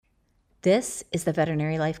This is the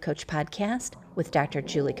Veterinary Life Coach Podcast with Dr.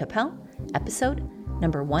 Julie Capel, episode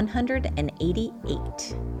number 188.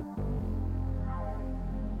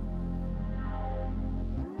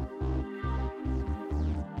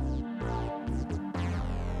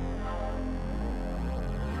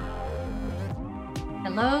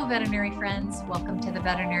 Hello, veterinary friends. Welcome to the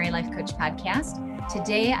Veterinary Life Coach Podcast.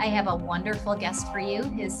 Today, I have a wonderful guest for you.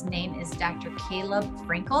 His name is Dr. Caleb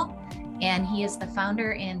Frankel, and he is the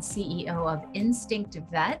founder and CEO of Instinct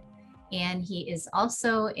Vet. And he is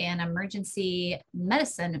also an emergency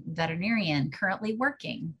medicine veterinarian currently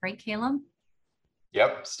working, right, Caleb?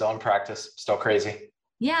 Yep, still in practice, still crazy.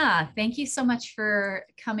 Yeah, thank you so much for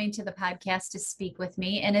coming to the podcast to speak with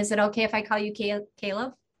me. And is it okay if I call you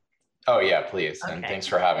Caleb? Oh yeah, please. Okay. And thanks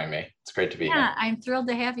for having me. It's great to be here. Yeah, I'm thrilled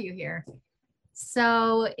to have you here.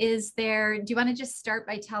 So do you want to just start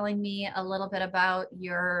by telling me a little bit about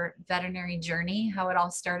your veterinary journey, how it all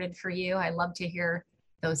started for you? I love to hear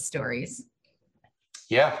those stories.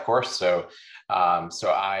 Yeah, of course. So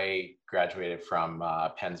I graduated from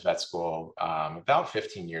Penn's vet school about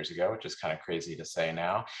 15 years ago, which is kind of crazy to say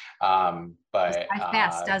now. But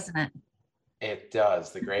fast, doesn't it? It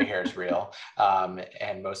does. The gray hair is real,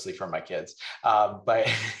 and mostly from my kids. But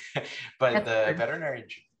the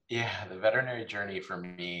veterinary journey for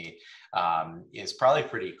me is probably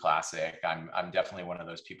pretty classic. I'm definitely one of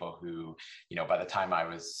those people who, by the time I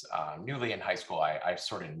was newly in high school, I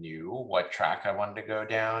sort of knew what track I wanted to go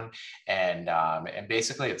down, and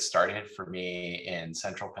basically it started for me in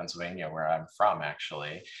central Pennsylvania, where I'm from,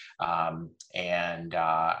 actually, and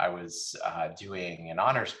I was doing an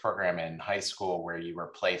honors program in high school where you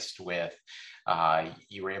were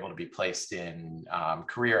able to be placed in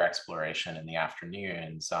career exploration in the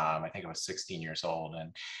afternoons. I think I was 16 years old,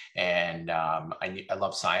 and I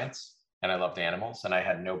love science and I loved animals, and I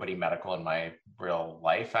had nobody medical in my real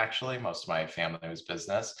life. Actually, most of my family was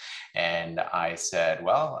business, and I said,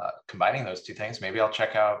 well, combining those two things, maybe I'll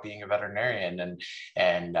check out being a veterinarian.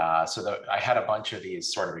 So I had a bunch of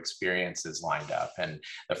these sort of experiences lined up, and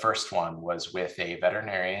the first one was with a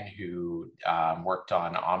veterinarian who worked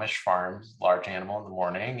on Amish farms, large animal in the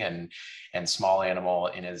morning and small animal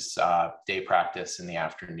in his day practice in the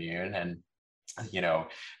afternoon, and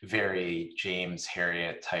very James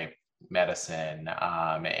Harriet type medicine.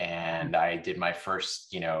 And I did my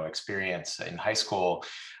first, experience in high school.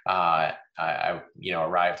 I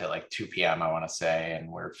arrived at like 2 p.m., I want to say,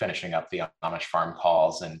 and we're finishing up the Amish farm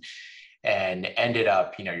calls and ended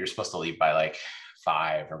up, you're supposed to leave by like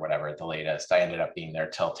 5 or whatever at the latest. I ended up being there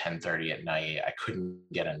till 10:30 at night. I couldn't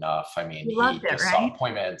get enough. I mean, saw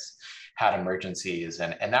appointments, had emergencies,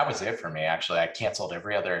 and that was it for me. Actually, I canceled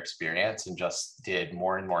every other experience and just did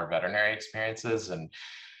more and more veterinary experiences. And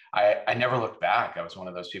I never looked back. I was one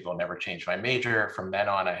of those people who never changed my major. From then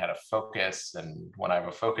on, I had a focus. And when I have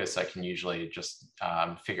a focus, I can usually just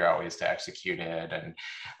figure out ways to execute it. And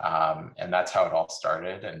that's how it all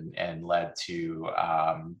started and led to,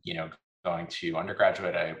 going to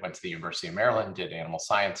undergraduate. I went to the University of Maryland, did animal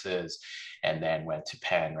sciences, and then went to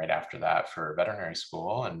Penn right after that for veterinary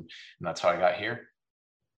school. And that's how I got here.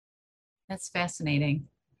 That's fascinating.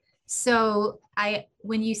 So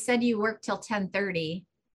when you said you worked till 10:30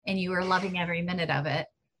 and you were loving every minute of it,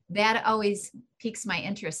 that always piques my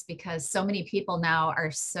interest, because so many people now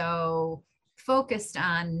are so focused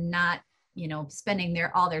on not, spending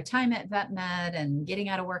all their time at vet med and getting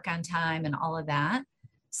out of work on time and all of that.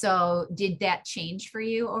 So did that change for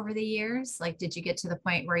you over the years? Like, did you get to the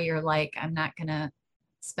point where you're like, I'm not going to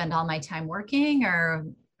spend all my time working, or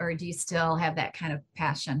do you still have that kind of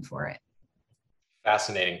passion for it?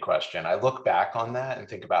 Fascinating question. I look back on that and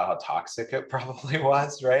think about how toxic it probably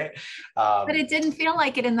was, right? But it didn't feel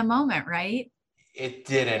like it in the moment, right? It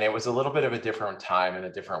didn't. It was a little bit of a different time in a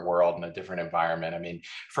different world and a different environment. I mean,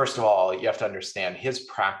 first of all, you have to understand his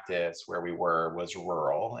practice where we were was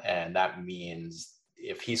rural, and that means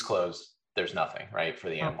if he's closed, there's nothing, right, for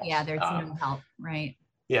the animals. Yeah, there's no help, right?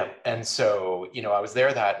 Yeah. And so, I was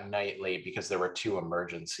there that night late because there were 2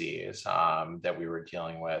 emergencies that we were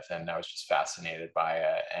dealing with, and I was just fascinated by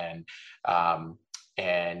it. And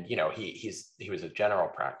he was a general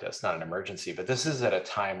practice, not an emergency, but this is at a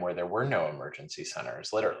time where there were no emergency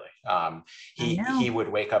centers, literally. He would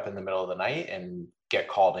wake up in the middle of the night and get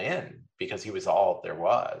called in because he was all there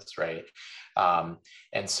was, right?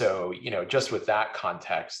 And so, just with that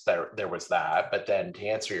context, there was that. But then to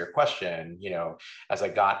answer your question, as I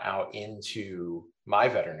got out into my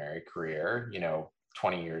veterinary career,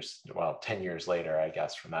 10 years later, I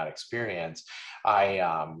guess, from that experience,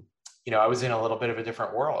 I was in a little bit of a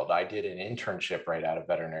different world. I did an internship right out of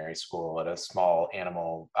veterinary school at a small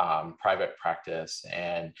animal private practice.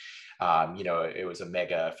 And, it was a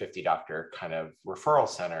mega 50 doctor kind of referral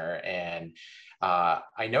center. And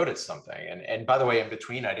I noticed something. And by the way, in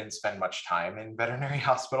between, I didn't spend much time in veterinary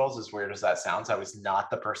hospitals, as weird as that sounds. I was not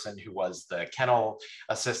the person who was the kennel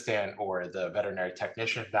assistant or the veterinary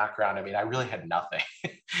technician background. I mean, I really had nothing.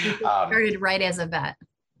 You started right as a vet.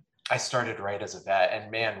 I started right as a vet, and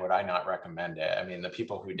man, would I not recommend it. I mean, the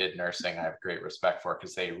people who did nursing, I have great respect for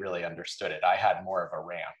because they really understood it. I had more of a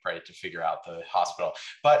ramp, right, to figure out the hospital,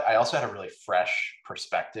 but I also had a really fresh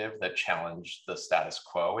perspective that challenged the status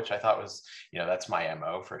quo, which I thought was, that's my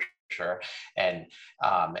MO for sure.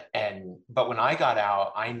 But when I got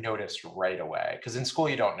out, I noticed right away, because in school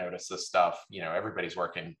you don't notice this stuff. Everybody's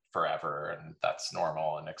working forever, and that's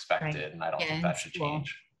normal and expected, right. And I don't think that should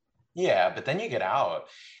change. Yeah, but then you get out,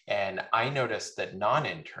 and I noticed that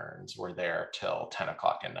non-interns were there till 10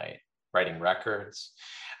 o'clock at night, writing records,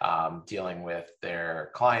 dealing with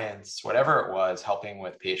their clients, whatever it was, helping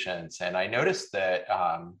with patients. And I noticed that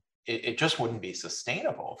it just wouldn't be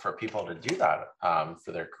sustainable for people to do that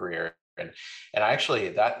for their career. And I actually,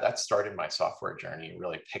 that started my software journey,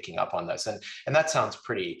 really picking up on this. And that sounds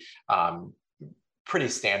pretty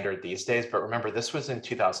standard these days, but remember, this was in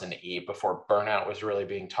 2008, before burnout was really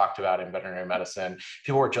being talked about in veterinary medicine.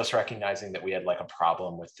 People were just recognizing that we had like a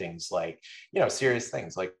problem with things like, serious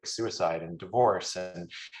things like suicide and divorce, and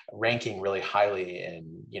ranking really highly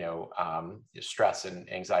in, stress and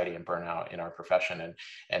anxiety and burnout in our profession.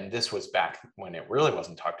 And this was back when it really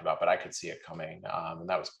wasn't talked about, but I could see it coming. And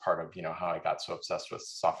that was part of, how I got so obsessed with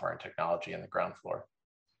software and technology in the ground floor.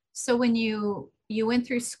 So when you went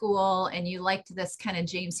through school and you liked this kind of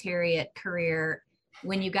James Herriot career,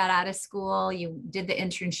 when you got out of school, you did the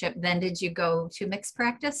internship, then did you go to mixed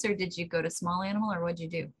practice, or did you go to small animal, or what'd you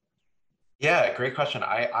do? Yeah, great question.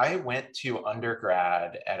 I went to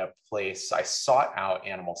undergrad at a place, I sought out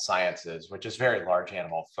animal sciences, which is very large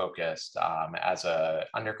animal focused, as a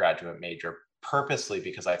undergraduate major, purposely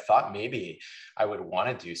because I thought maybe I would want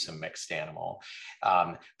to do some mixed animal.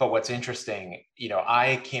 But what's interesting,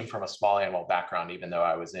 I came from a small animal background, even though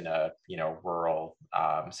I was in a, rural,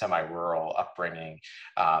 semi-rural upbringing,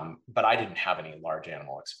 but I didn't have any large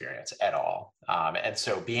animal experience at all. And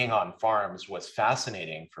so being on farms was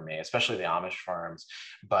fascinating for me, especially the Amish farms,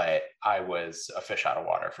 but I was a fish out of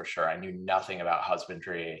water for sure. I knew nothing about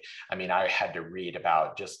husbandry. I mean, I had to read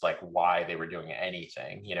about just like why they were doing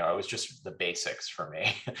anything. It was just the basics for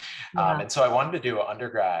me. Yeah. And so I wanted to do an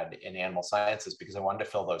undergrad in animal sciences because I wanted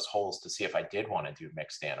to fill those holes to see if I did want to do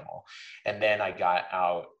mixed animal. And then I got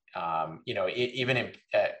out, even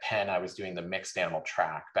at Penn, I was doing the mixed animal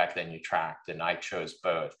track. Back then you tracked, and I chose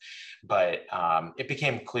both. But it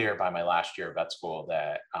became clear by my last year of vet school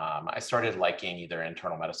that I started liking either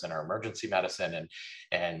internal medicine or emergency medicine.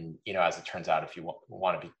 And as it turns out, if you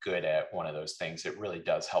want to be good at one of those things, it really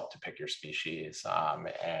does help to pick your species.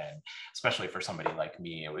 And especially for somebody like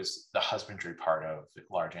me, it was the husbandry part of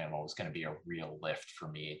large animal was going to be a real lift for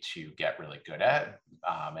me to get really good at.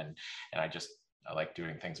 And I like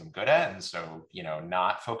doing things I'm good at. And so,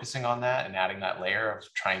 not focusing on that and adding that layer of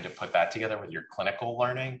trying to put that together with your clinical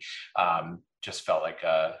learning just felt like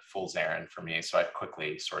a fool's errand for me. So I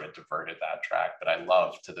quickly sort of diverted that track, but I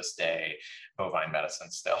love to this day bovine medicine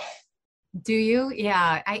still. Do you?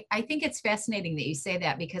 Yeah. I think it's fascinating that you say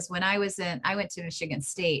that, because when I went to Michigan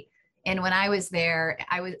State, and when I was there,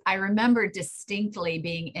 I remember distinctly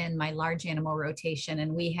being in my large animal rotation,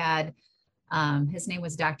 and we had his name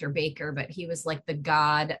was Dr. Baker, but he was like the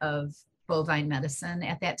god of bovine medicine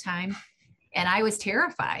at that time. And I was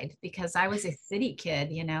terrified because I was a city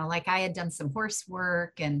kid, like I had done some horse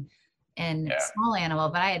work and small animal,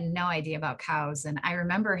 but I had no idea about cows. And I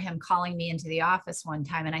remember him calling me into the office one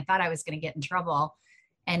time, and I thought I was going to get in trouble.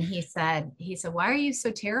 And he said, why are you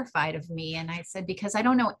so terrified of me? And I said, because I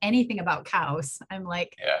don't know anything about cows. I'm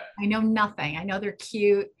like, I know nothing. I know they're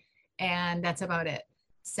cute, and that's about it.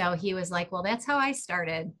 So he was like, well, that's how I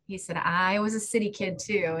started. He said, I was a city kid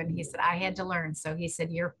too. And he said, I had to learn. So he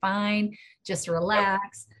said, you're fine, just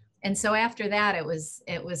relax. And so after that, it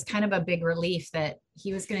was kind of a big relief that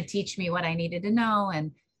he was going to teach me what I needed to know.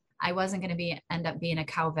 And I wasn't going to end up being a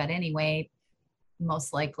cow vet anyway,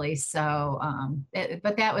 most likely. So,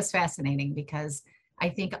 but that was fascinating, because I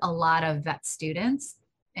think a lot of vet students,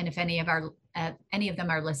 and if any of them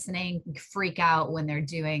are listening, freak out when they're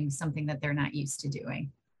doing something that they're not used to doing.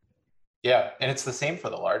 Yeah. And it's the same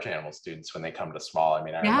for the large animal students when they come to small. I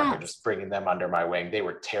mean, I remember just bringing them under my wing. They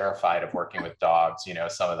were terrified of working with dogs,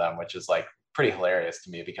 some of them, which is like pretty hilarious to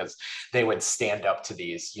me because they would stand up to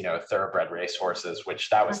these, you know, thoroughbred race horses, which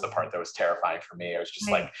that was the part that was terrifying for me. I was just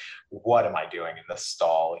like, what am I doing in this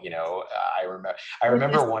stall? You know, I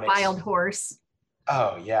remember one wild horse.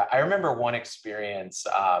 Oh yeah, I remember one experience.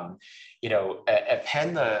 You know, at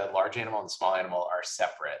Penn, the large animal and small animal are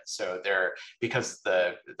separate. So they're because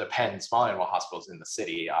the Penn small animal hospital is in the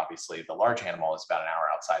city. Obviously, the large animal is about an hour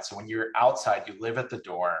outside. So when you're outside, you live at the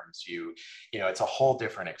dorms. You know, it's a whole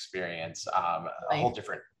different experience, a whole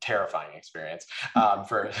different terrifying experience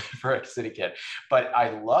for a city kid. But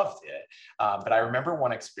I loved it. But I remember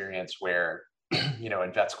one experience where, you know,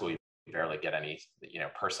 in vet school, barely get any, you know,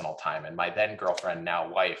 personal time. And my then girlfriend,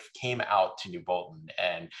 now wife, came out to New Bolton,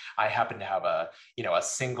 and I happened to have a, you know, a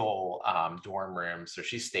single dorm room. So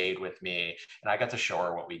she stayed with me, and I got to show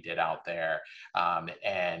her what we did out there.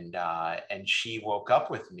 And she woke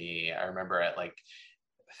up with me, I remember at like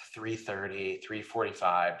 3:30,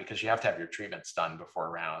 3:45, because you have to have your treatments done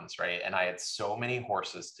before rounds, right? And I had so many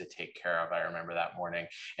horses to take care of. I remember that morning,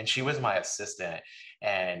 and she was my assistant.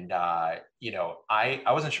 And you know, I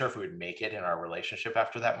wasn't sure if we would make it in our relationship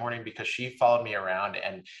after that morning, because she followed me around,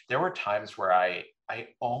 and there were times where I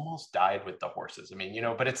almost died with the horses. I mean, you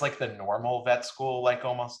know, but it's like the normal vet school, like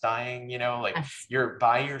almost dying, you know, like you're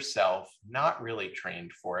by yourself, not really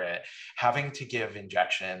trained for it, having to give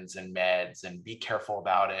injections and meds and be careful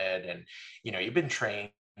about it. And, you know, you've been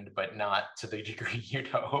trained, but not to the degree you'd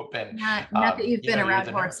hope. And not that you've been around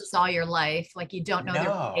horses all your life, like you don't know their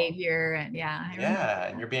behavior. And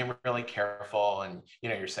and you're being really careful. And, you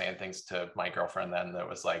know, you're saying things to my girlfriend then that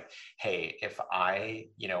was like, hey, if I,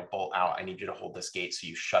 you know, bolt out, I need you to hold this gate so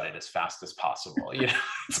you shut it as fast as possible. You know,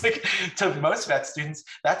 it's like, to most vet students,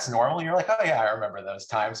 that's normal. You're like, oh yeah, I remember those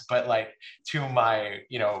times. But like, to my,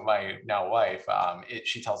 you know, my now wife,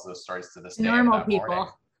 she tells those stories to this day. Normal people.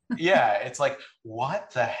 Morning. Yeah, it's like,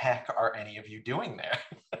 what the heck are any of you doing there?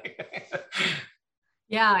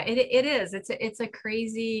 Yeah, it is. It's a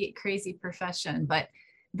crazy, crazy profession, but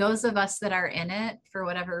those of us that are in it, for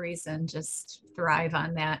whatever reason, just thrive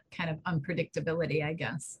on that kind of unpredictability, I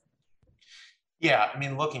guess. Yeah, I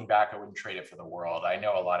mean, looking back, I wouldn't trade it for the world. I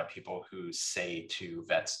know a lot of people who say to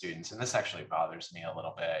vet students, and this actually bothers me a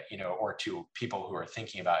little bit, you know, or to people who are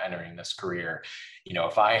thinking about entering this career, you know,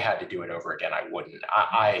 if I had to do it over again, I wouldn't.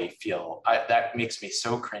 I feel that makes me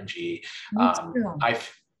so cringy.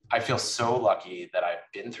 I feel so lucky that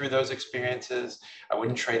I've been through those experiences. I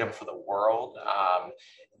wouldn't trade them for the world.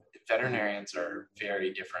 Veterinarians are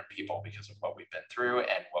very different people because of what we've been through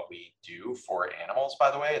and what we do for animals.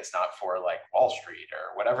 By the way, it's not for like Wall Street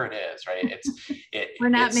or whatever it is, right? We're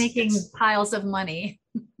not making piles of money.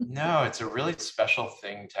 No, it's a really special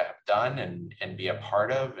thing to have done and be a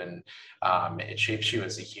part of, and it shapes you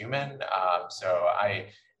as a human. So I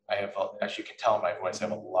have, as you can tell in my voice, I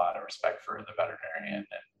have a lot of respect for the veterinarian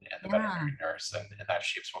and the veterinary nurse, and that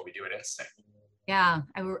shapes what we do at Instinct. Yeah,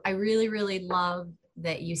 I really, really love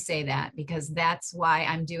that you say that, because that's why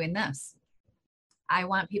I'm doing this. I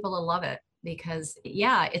want people to love it because,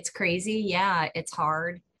 yeah, it's crazy. Yeah, it's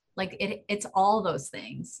hard. Like it's all those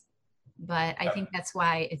things. But I think that's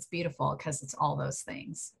why it's beautiful, because it's all those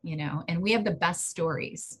things, you know, and we have the best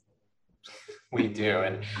stories. We do.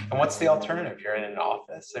 And what's the alternative? You're in an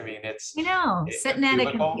office. I mean, it's, you know, sitting at a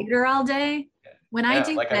computer all day. When I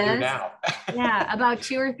do like this, I do now. yeah, about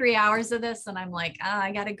 2 or 3 hours of this, and I'm like,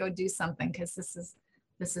 I got to go do something, because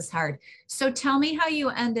this is hard. So tell me how you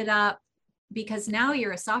ended up, because now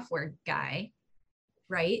you're a software guy,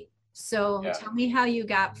 right? So tell me how you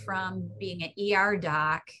got from being an ER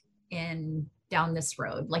doc in down this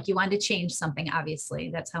road. Like, you wanted to change something, obviously.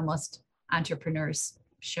 That's how most entrepreneurs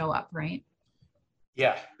show up, right?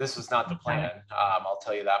 Yeah, this was not the plan. I'll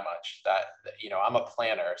tell you that much. That, you know, I'm a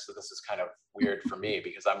planner, so this is kind of weird for me,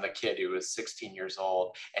 because I'm the kid who was 16 years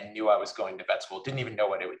old and knew I was going to vet school. Didn't even know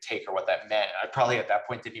what it would take or what that meant. I probably at that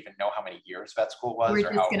point didn't even know how many years vet school was.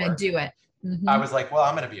 We're just going to do it. Mm-hmm. I was like, well,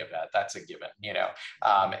 I'm going to be a vet. That's a given, you know,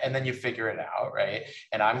 and then you figure it out, right?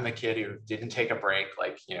 And I'm the kid who didn't take a break,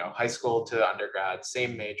 like, you know, high school to undergrad,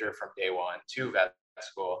 same major from day one to vet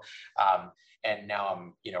school. And now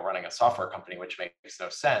I'm, you know, running a software company, which makes no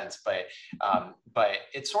sense, but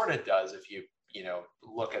it sort of does if you know,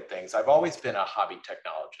 look at things. I've always been a hobby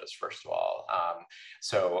technologist, first of all.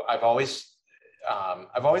 So I've always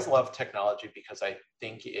loved technology, because I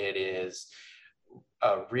think it is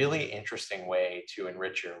a really interesting way to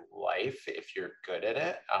enrich your life if you're good at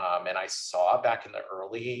it. And I saw back in the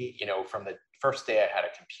early, you know, from the first day I had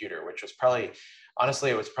a computer, which was probably,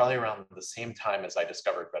 honestly, it was probably around the same time as I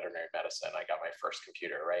discovered veterinary medicine. I got my first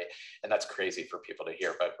computer, right? And that's crazy for people to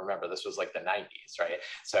hear, but remember, this was like the 90s, right?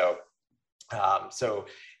 So So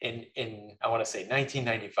in I want to say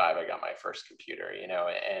 1995, I got my first computer, you know,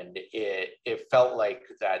 and it felt like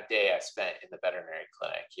that day I spent in the veterinary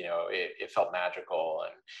clinic, you know, it felt magical,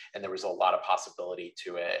 and there was a lot of possibility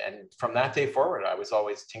to it. And from that day forward, I was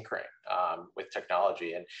always tinkering with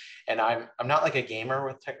technology, and I'm not like a gamer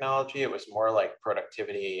with technology. It was more like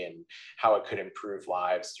productivity and how it could improve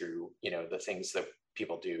lives through, you know, the things that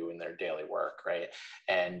people do in their daily work, right?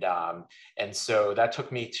 And so that took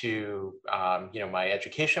me to, you know, my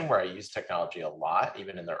education, where I used technology a lot,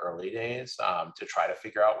 even in the early days, to try to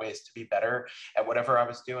figure out ways to be better at whatever I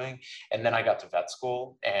was doing. And then I got to vet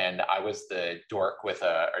school, and I was the dork with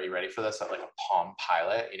are you ready for this? Like a Palm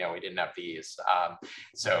Pilot. You know, we didn't have these.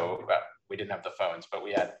 We didn't have the phones, but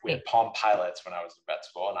we had Palm Pilots when I was in vet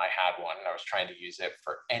school, and I had one, and I was trying to use it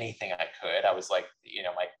for anything I could. I was like, you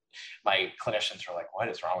know, my clinicians were like, what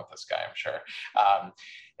is wrong with this guy? I'm sure.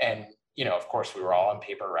 And you know, of course, we were all on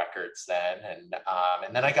paper records then,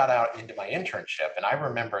 and then I got out into my internship, and I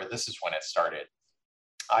remember this is when it started.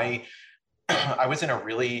 I was in a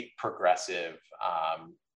really progressive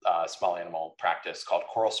small animal practice called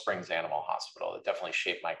Coral Springs Animal Hospital. It definitely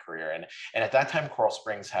shaped my career, and at that time, Coral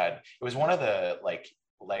Springs it was one of the like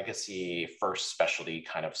legacy first specialty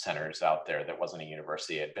kind of centers out there that wasn't a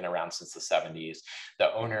university. It had been around since the 70s.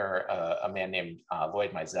 The owner, a man named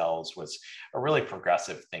Lloyd Mizels, was a really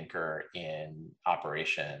progressive thinker in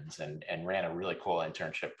operations, and ran a really cool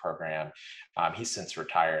internship program. He's since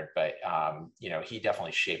retired, but you know, he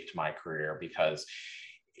definitely shaped my career because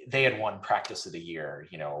they had won Practice of the Year,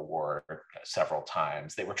 you know, award several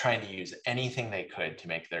times. They were trying to use anything they could to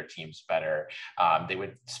make their teams better. They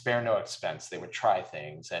would spare no expense. They would try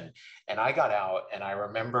things, and I got out, and I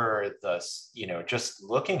remember you know, just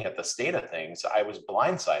looking at the state of things, I was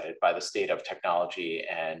blindsided by the state of technology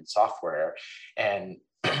and software. And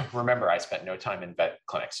remember, I spent no time in vet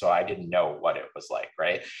clinics, so I didn't know what it was like,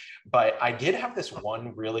 right? But I did have this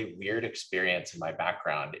one really weird experience in my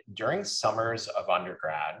background during summers of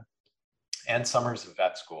undergrad and summers of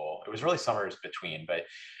vet school. It was really summers between, but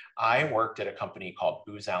I worked at a company called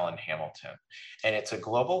Booz Allen Hamilton, and it's a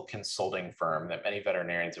global consulting firm that many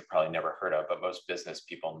veterinarians have probably never heard of, but most business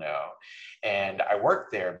people know. And I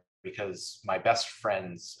worked there because my best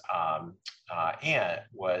friend's aunt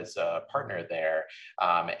was a partner there,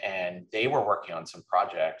 and they were working on some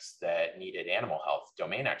projects that needed animal health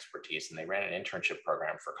domain expertise, and they ran an internship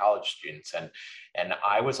program for college students, and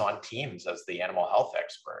I was on teams as the animal health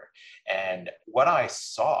expert. And what I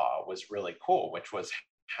saw was really cool, which was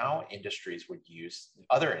how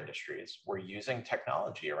other industries were using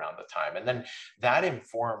technology around the time. And then that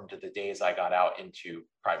informed the days I got out into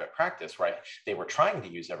private practice, right? They were trying to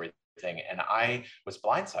use everything, and I was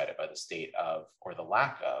blindsided by the state of, or the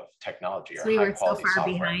lack of, technology or high quality software. So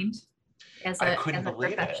behind I couldn't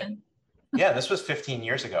believe it. Yeah, this was 15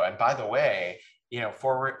 years ago. And by the way, you know,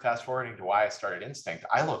 fast forwarding to why I started Instinct,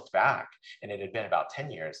 I looked back, and it had been about 10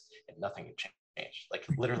 years and nothing had changed. Like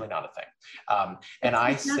literally not a thing. And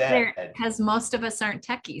I said, because most of us aren't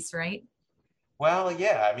techies, right? Well,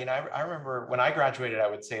 yeah. I mean, I remember when I graduated, I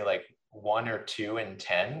would say like 1 or 2 in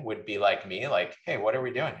 10 would be like me, like, hey, what are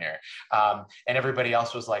we doing here? And everybody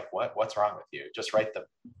else was like, what's wrong with you? Just write the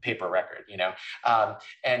paper record, you know?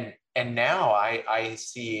 And now I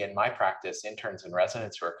see in my practice interns and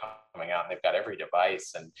residents who are coming out, and they've got every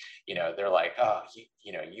device, and, you know, they're like, oh,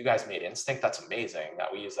 you know, you guys made Instinct. That's amazing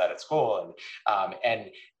that we use that at school. And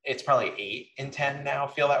it's probably 8 in 10 now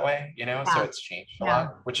feel that way, you know? Yeah. So it's changed a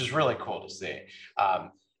lot, which is really cool to see.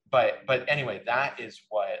 But anyway, that is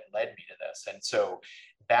what led me to this. And so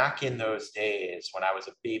back in those days when I was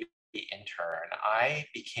a baby intern, I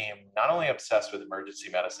became not only obsessed with emergency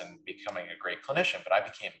medicine, becoming a great clinician, but I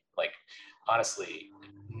became, like, honestly,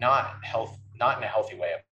 not in a healthy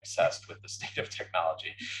way, obsessed with the state of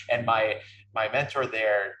technology. And my mentor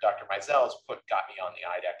there, Dr. Mizels, got me on the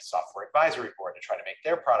IDEX software advisory board to try to make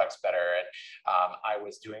their products better. And I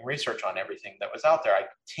was doing research on everything that was out there. I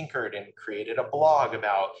tinkered and created a blog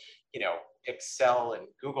about, you know, Excel and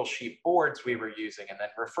Google Sheet boards we were using, and then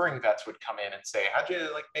referring vets would come in and say, how'd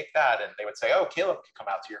you like make that? And they would say, oh, Caleb could come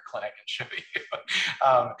out to your clinic and show you.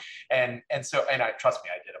 And I trust me,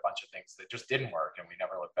 I did a bunch of things that just didn't work, and we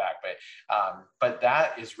never looked back. But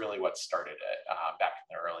that is really what started it back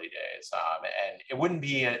in the early days. And it wouldn't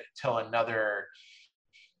be until another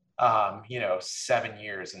 7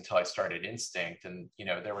 years until I started Instinct. And, you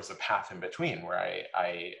know, there was a path in between where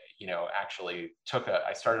I actually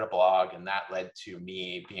I started a blog, and that led to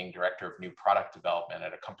me being director of new product development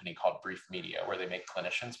at a company called Brief Media, where they make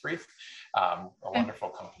clinicians brief, a wonderful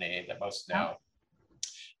company that most know.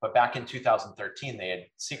 But back in 2013, they had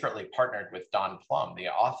secretly partnered with Don Plum, the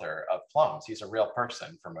author of Plums. He's a real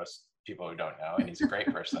person for most people who don't know, and he's a great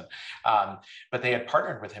person. But they had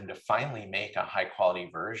partnered with him to finally make a high quality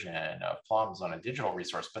version of Plums on a digital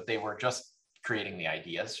resource, but they were just creating the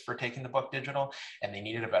ideas for taking the book digital, and they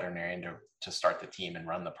needed a veterinarian to start the team and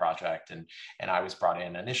run the project. And I was brought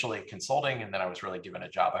in initially consulting, and then I was really given a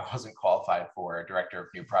job I wasn't qualified for, director of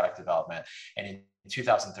new product development. And in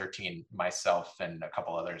 2013, myself and a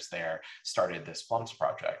couple others there started this Plums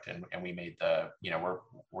project, and we made the,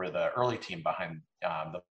 we're the early team behind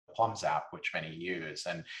the Plums app, which many use.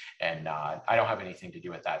 And I don't have anything to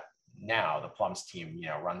do with that now. The Plums team,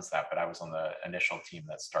 runs that, but I was on the initial team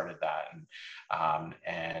that started that,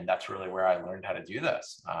 and that's really where I learned how to do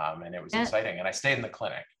this. And it was exciting, and I stayed in the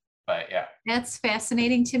clinic. But yeah, that's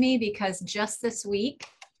fascinating to me, because just this week,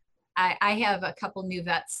 I have a couple new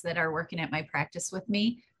vets that are working at my practice with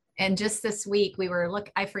me, and just this week we were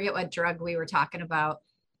I forget what drug we were talking about,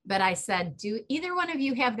 but I said, do either one of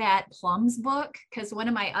you have that Plums book? Because one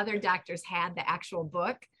of my other doctors had the actual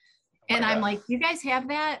book. And I'm like, you guys have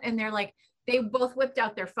that? And they're like, they both whipped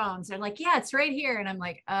out their phones. They're like, yeah, it's right here. And I'm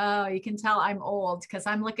like, oh, you can tell I'm old because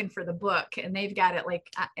I'm looking for the book, and they've got it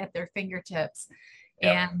like at their fingertips.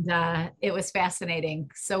 Yep. And it was fascinating.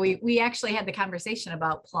 So we actually had the conversation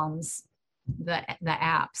about Plums, the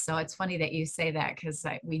app. So it's funny that you say that, because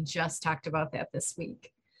we just talked about that this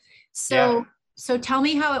week. So tell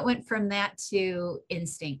me how it went from that to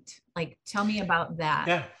Instinct. Like, tell me about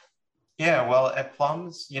that. Yeah, well, at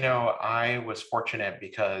Plums, I was fortunate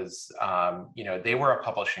because, they were a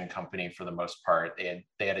publishing company for the most part.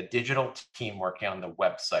 They had a digital team working on the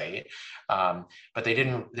website, but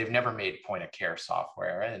they've never made point of care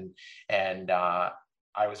software. And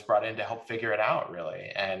I was brought in to help figure it out,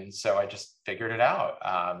 really. And so I just figured it out.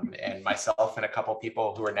 And myself and a couple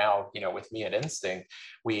people who are now, with me at Instinct,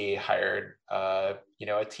 we hired,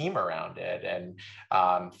 a team around it,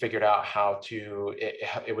 and figured out how to,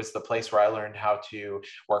 it was the place where I learned how to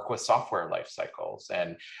work with software life cycles,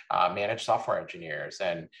 and manage software engineers,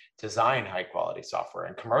 and design high quality software,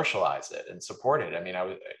 and commercialize it and support it. I mean,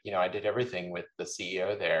 I did everything with the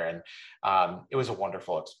CEO there, and it was a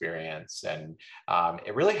wonderful experience. And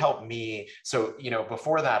it really helped me. So,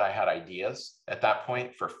 before that, I had ideas at that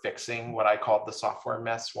point for fixing what I called the software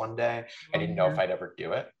mess one day. I didn't know if I'd ever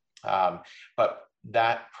do it. But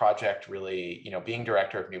that project really, being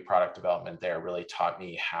director of new product development there really taught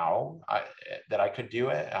me that I could do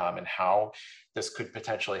it, and how this could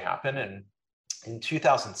potentially happen. And in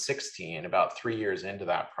 2016, about 3 years into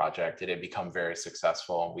that project, it had become very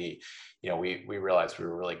successful. We realized we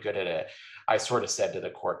were really good at it. I sort of said to the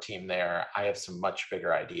core team there, I have some much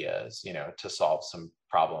bigger ideas, to solve some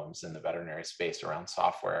problems in the veterinary space around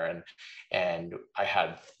software. And I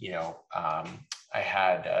had,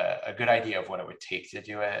 a good idea of what it would take to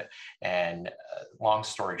do it. And long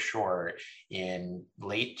story short, in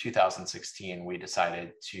late 2016, we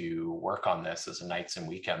decided to work on this as a nights and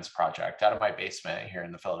weekends project out of my basement here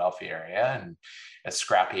in the Philadelphia area. And as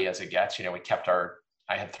scrappy as it gets, we kept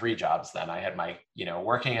I had 3 jobs then. I had my,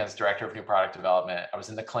 working as director of new product development. I was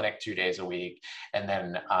in the clinic 2 days a week. And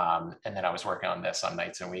then I was working on this on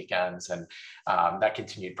nights and weekends. And that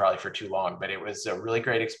continued probably for too long, but it was a really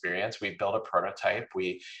great experience. We built a prototype.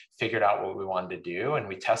 We figured out what we wanted to do, and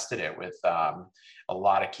we tested it with a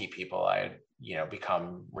lot of key people I had,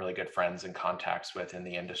 become really good friends and contacts with in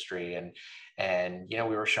the industry. And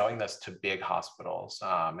we were showing this to big hospitals,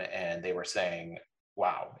 and they were saying,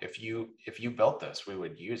 wow, if you built this, we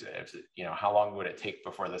would use it. How long would it take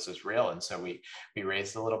before this is real? And so we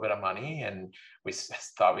raised a little bit of money, and we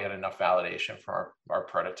thought we had enough validation for our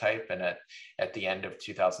prototype. And at the end of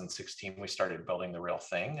 2016, we started building the real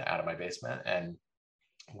thing out of my basement, and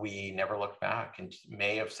we never looked back. In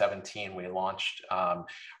May of 17, we launched our,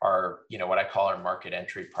 what I call our market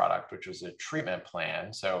entry product, which was a treatment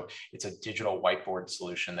plan. So it's a digital whiteboard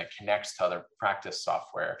solution that connects to other practice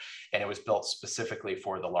software. And it was built specifically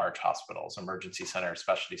for the large hospitals, emergency centers,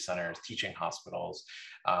 specialty centers, teaching hospitals.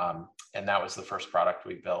 And that was the first product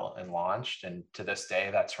we built and launched. And to this day,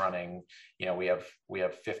 that's running, we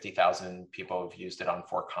have 50,000 people who've used it on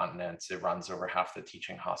 4 continents. It runs over half the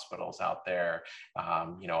teaching hospitals out there.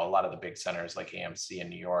 A lot of the big centers like AMC in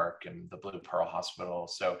New York and the Blue Pearl Hospital.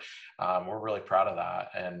 So we're really proud of that.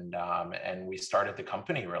 And we started the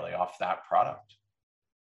company really off that product.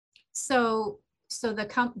 So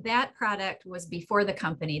that product was before the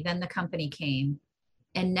company, then the company came,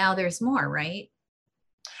 and now there's more, right?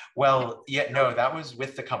 Well, yeah, no, that was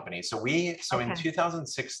with the company. So in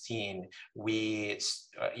 2016, we,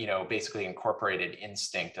 basically incorporated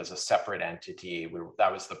Instinct as a separate entity.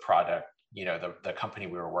 That was the product the company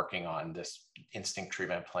we were working on this instinct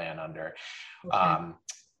treatment plan under. Okay.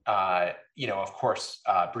 Of course,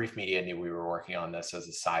 Brief Media knew we were working on this as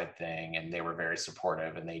a side thing, and they were very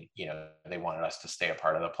supportive, and they wanted us to stay a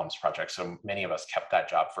part of the Plums project. So many of us kept that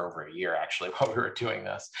job for over a year, actually, while we were doing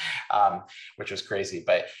this, which was crazy.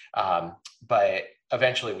 But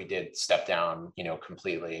eventually we did step down,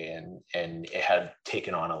 completely, and it had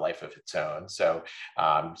taken on a life of its own. So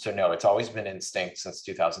no, it's always been Instinct since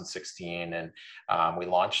 2016, and we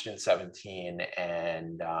launched in 17,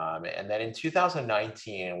 and then in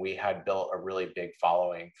 2019 we had built a really big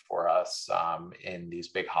following for us in these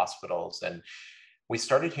big hospitals, and we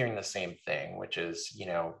started hearing the same thing, which is,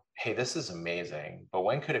 hey, this is amazing, but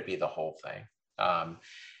when could it be the whole thing?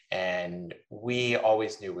 And we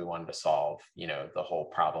always knew we wanted to solve, the whole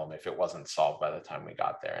problem if it wasn't solved by the time we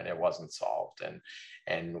got there, and it wasn't solved.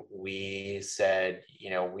 And we said,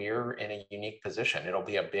 we're in a unique position. It'll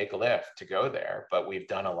be a big lift to go there, but we've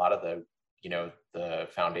done a lot of the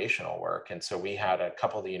foundational work. And so we had a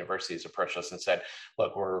couple of the universities approach us and said,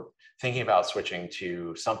 look, we're thinking about switching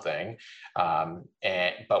to something,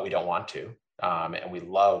 but we don't want to. And we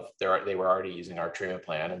love, they were already using our treatment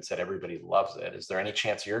plan and said, everybody loves it. Is there any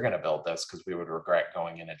chance you're going to build this? Because we would regret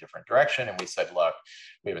going in a different direction. And we said, look,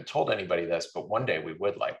 we haven't told anybody this, but one day we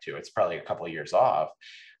would like to. It's probably a couple of years off.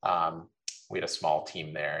 We had a small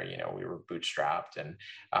team there, we were bootstrapped, and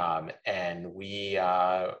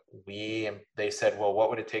they said, well, what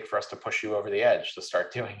would it take for us to push you over the edge to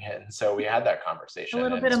start doing it? And so we had that conversation. A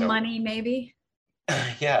little bit of money, maybe.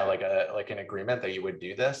 Yeah, like an agreement that you would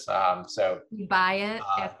do this. So you buy it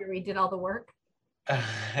after we did all the work.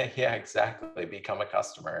 Yeah, exactly. Become a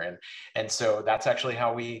customer. And so that's actually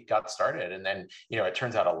how we got started. And then, it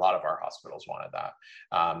turns out a lot of our hospitals wanted that.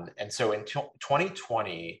 And so in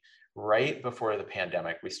 2020, right before the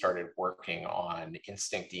pandemic, we started working on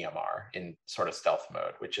Instinct EMR in sort of stealth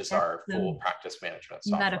mode, which is our full practice management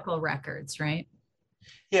software. Medical records, right?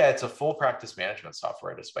 Yeah, it's a full practice management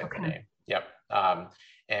software, despite the name. Yep.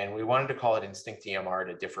 And we wanted to call it Instinct EMR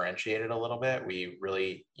to differentiate it a little bit. We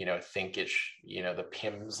really, think it's, the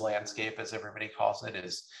PIMS landscape, as everybody calls it,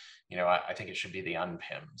 is, I think it should be the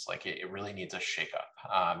unPIMS. Like it really needs a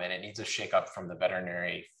shakeup, and it needs a shakeup from the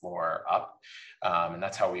veterinary floor up. And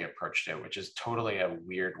that's how we approached it, which is totally a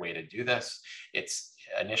weird way to do this. It's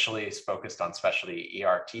initially focused on specialty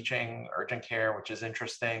ER teaching, urgent care, which is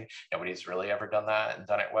interesting. Nobody's really ever done that and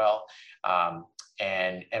done it well.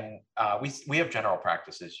 We have general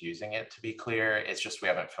practices using it, to be clear. It's just we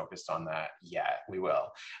haven't focused on that yet. We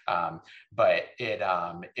will. But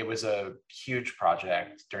it was a huge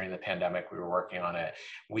project during the pandemic. We were working on it.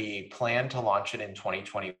 We planned to launch it in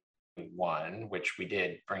 2021, which we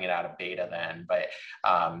did bring it out of beta then,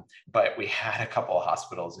 but we had a couple of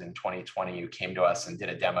hospitals in 2020 who came to us and did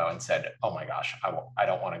a demo and said, oh my gosh, I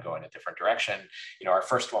don't want to go in a different direction. Our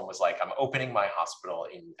first one was like, I'm opening my hospital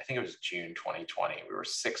in, I think it was June 2020. We were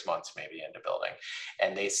 6 months maybe into building.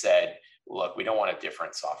 And they said, look, we don't want a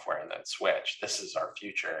different software and then switch. This is our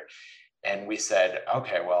future. And we said,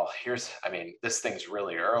 okay, well, this thing's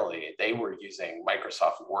really early. They were using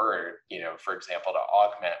Microsoft Word, for example, to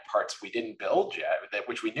augment parts we didn't build yet,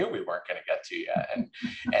 which we knew we weren't going to get to yet.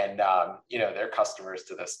 And they're customers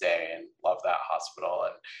to this day and love that hospital.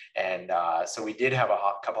 So we did have a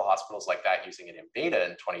couple hospitals like that using it in beta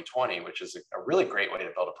in 2020, which is a really great way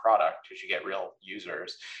to build a product because you get real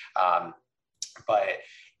users.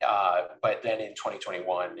 But then in 2021,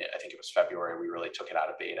 I think it was February, we really took it out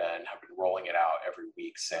of beta and have been rolling it out every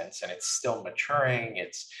week since. And it's still maturing.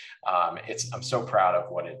 I'm so proud of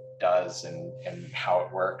what it does and how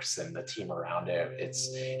it works and the team around it.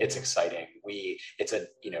 It's exciting. It's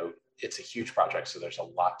a huge project, so there's a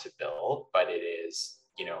lot to build, but it is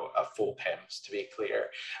a full PIMS, to be clear.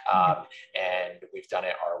 And we've done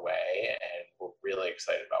it our way, and we're really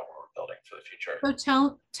excited about what we're building for the future.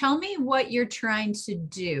 So tell me what you're trying to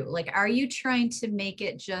do. Like, are you trying to make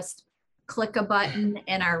it just click a button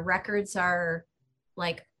and our records are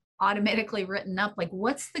like automatically written up? Like,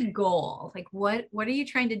 what's the goal? Like, what are you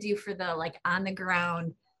trying to do for the on the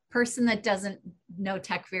ground person that doesn't know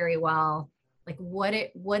tech very well? Like, what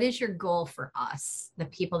is your goal for us, the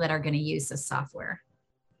people that are going to use this software?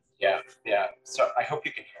 Yeah. So I hope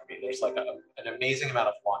you can hear me. There's like an amazing amount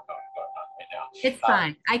of lawn mowing going on right now. It's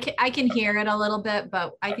fine. I can hear it a little bit,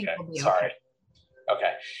 but I think we'll be okay. Sorry.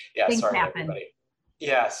 Okay. Yeah. Things sorry, happen. Everybody.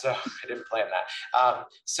 Yeah. So I didn't plan that.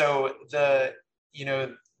 So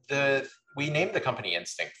we named the company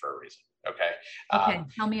Instinct for a reason. Okay. Okay.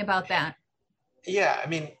 Tell me about that. Yeah, I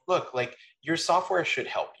mean, look, like your software should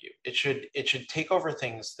help you. It should take over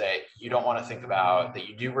things that you don't want to think about, that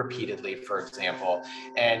you do repeatedly, for example.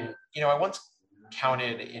 And I once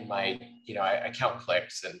counted in my, I count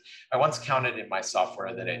clicks, and I once counted in my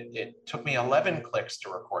software that it took me 11 clicks to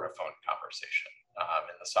record a phone conversation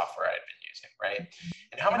in the software I had been using, right?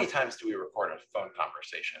 And how many Yep. times do we record a phone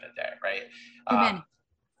conversation a day, right? Too Um, many.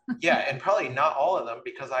 yeah, and probably not all of them,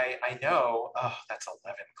 because I know, oh, that's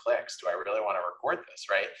 11 clicks. Do I really want to record this,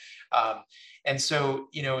 right? And so,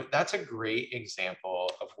 that's a great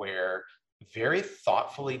example of where very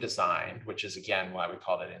thoughtfully designed, which is again why we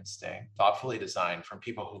called it instinct, thoughtfully designed from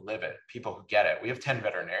people who live it, people who get it. We have 10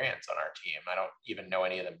 veterinarians on our team. I don't even know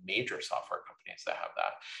any of the major software companies that have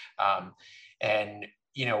that. And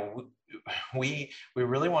we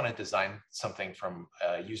really want to design something from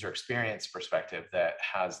a user experience perspective that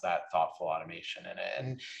has that thoughtful automation in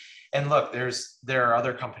it. And look, there are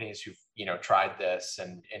other companies who've tried this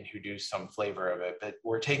and who do some flavor of it, but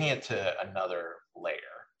we're taking it to another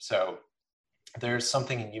layer. So there's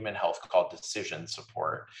something in human health called decision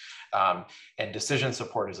support. And decision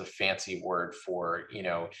support is a fancy word for,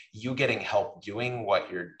 you getting help doing what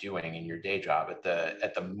you're doing in your day job at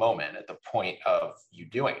the moment, at the point of you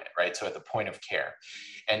doing it, right? So at the point of care.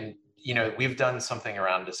 And we've done something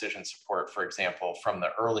around decision support, for example, from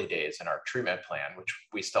the early days in our treatment plan, which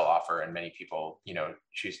we still offer, and many people,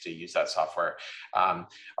 choose to use that software,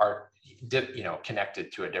 are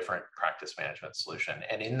connected to a different practice management solution.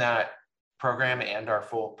 And in that program and our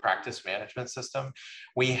full practice management system,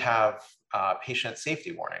 we have patient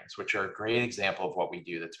safety warnings, which are a great example of what we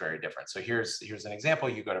do that's very different. So here's an example.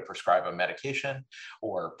 You go to prescribe a medication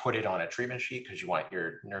or put it on a treatment sheet because you want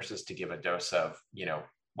your nurses to give a dose of,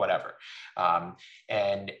 whatever.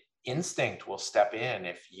 And Instinct will step in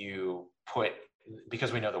if you put,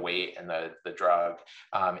 because we know the weight and the drug,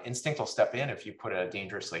 Instinct will step in if you put a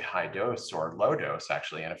dangerously high dose or low dose,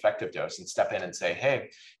 actually an effective dose, and step in and say, hey,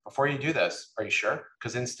 before you do this, are you sure?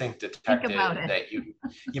 Because Instinct detected that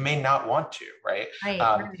you may not want to, right?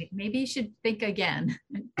 Right. Maybe you should think again.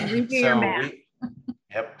 Review your So math.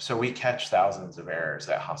 so we catch thousands of errors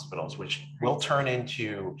at hospitals, which will turn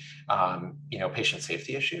into, patient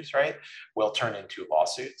safety issues, right? Will turn into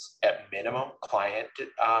lawsuits, at minimum, client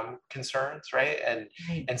concerns, right?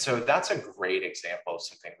 And so that's a great example of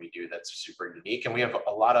something we do that's super unique. And we have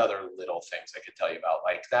a lot of other little things I could tell you about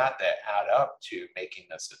like that add up to making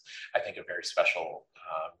this, I think, a very special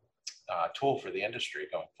tool for the industry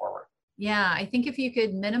going forward. Yeah, I think if you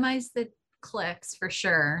could minimize the clicks for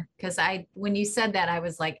sure, because when you said that, I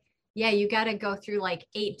was like, yeah, you got to go through like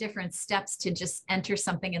 8 different steps to just enter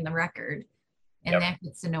something in the record. And Yep. that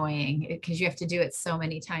gets annoying because you have to do it so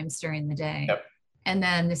many times during the day. Yep. And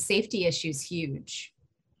then the safety issue is huge.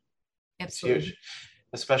 Absolutely. It's huge,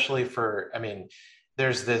 especially for,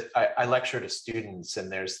 there's this, I lecture to students,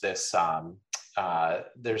 and there's this,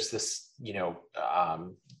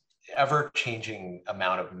 ever-changing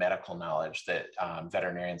amount of medical knowledge that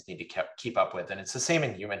veterinarians need to keep up with. And it's the same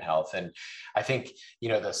in human health. And I think,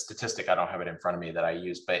 the statistic, I don't have it in front of me that I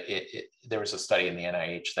use, but there was a study in the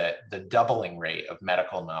NIH that the doubling rate of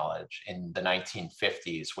medical knowledge in the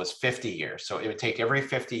 1950s was 50 years. So it would take every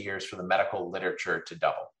 50 years for the medical literature to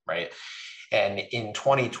double, right? And in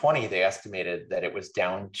 2020, they estimated that it was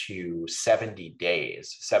down to 70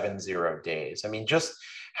 days, 70 days. Just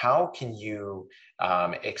how can you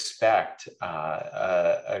expect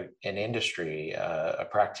an industry, a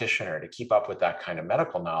practitioner, to keep up with that kind of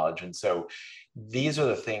medical knowledge? And so these are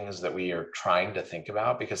the things that we are trying to think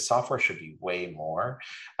about, because software should be way more.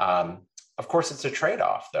 Of course, it's a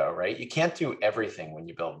trade-off though, right? You can't do everything when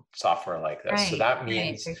you build software like this. So that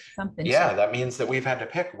means, that means that we've had to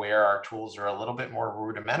pick where our tools are a little bit more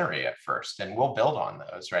rudimentary at first, and we'll build on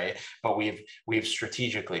those, right? But we've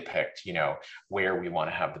strategically picked, where we want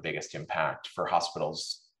to have the biggest impact for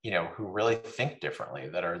hospitals, who really think differently,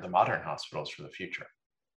 that are the modern hospitals for the future.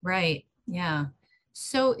 Right. Yeah.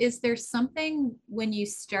 So is there something when you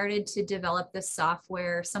started to develop the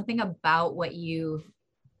software, something about what you're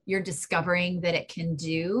discovering that it can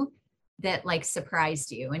do that like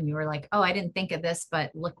surprised you, and you were like, oh, I didn't think of this,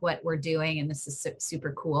 but look what we're doing, and this is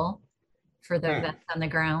super cool for the vets on the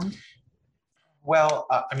ground? Well,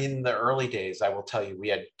 in the early days, I will tell you, we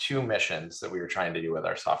had 2 missions that we were trying to do with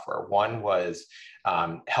our software. One was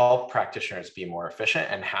help practitioners be more efficient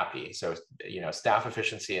and happy. So, staff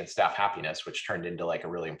efficiency and staff happiness, which turned into like a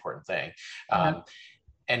really important thing.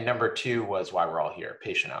 and number two was why we're all here,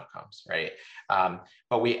 patient outcomes, right?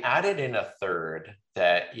 But we added in a third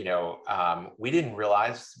that, we didn't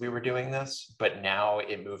realize we were doing this, but now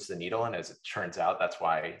it moves the needle. And as it turns out, that's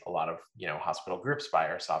why a lot of, hospital groups buy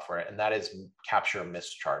our software, and that is capture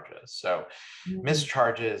mischarges. So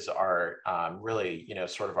mischarges are really,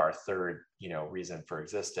 sort of our third, reason for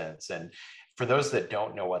existence. And for those that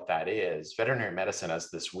don't know what that is, veterinary medicine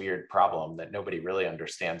has this weird problem that nobody really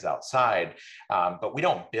understands outside, but we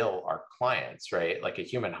don't bill our clients, right? Like a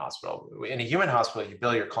human hospital. In a human hospital, you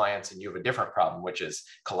bill your clients and you have a different problem, which is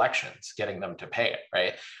collections, getting them to pay it,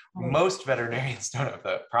 right? Most veterinarians don't have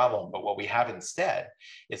that problem, but what we have instead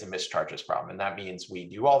is a mischarges problem. And that means we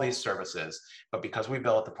do all these services, but because we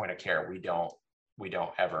bill at the point of care, we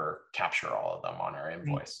don't ever capture all of them on our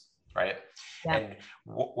invoice. Right. Yeah. And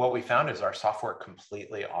what we found is our software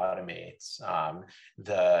completely automates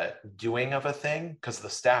the doing of a thing, because the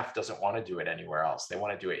staff doesn't want to do it anywhere else. They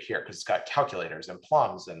want to do it here because it's got calculators and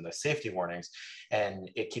plums and the safety warnings, and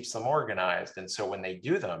it keeps them organized. And so when they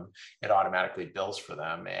do them, it automatically bills for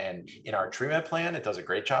them. And in our treatment plan, it does a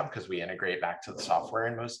great job because we integrate back to the software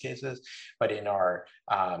in most cases. But in our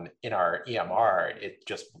EMR, it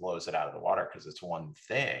just blows it out of the water because it's one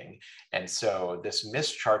thing. And so this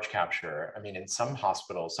mischarge capture, I mean, in some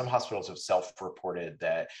hospitals have self-reported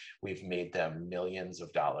that we've made them millions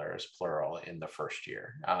of dollars, plural, in the first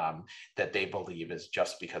year, that they believe is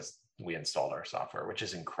just because we installed our software, which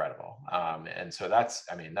is incredible. And so that's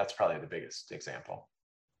probably the biggest example.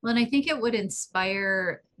 Well, and I think it would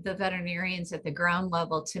inspire the veterinarians at the ground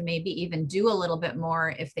level to maybe even do a little bit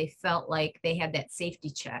more if they felt like they had that safety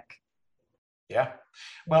check. Yeah.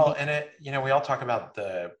 Well, and we all talk about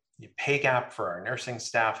the pay gap for our nursing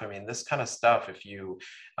staff. I mean, this kind of stuff, if you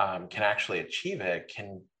can actually achieve it,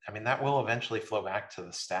 that will eventually flow back to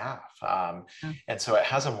the staff. And so it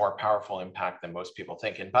has a more powerful impact than most people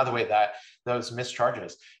think. And by the way, those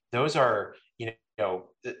mischarges, those are,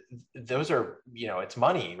 it's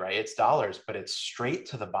money, right? It's dollars, but it's straight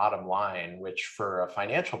to the bottom line, which for a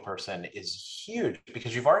financial person is huge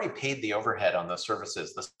because you've already paid the overhead on the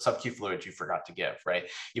services, the sub-Q fluids you forgot to give, right?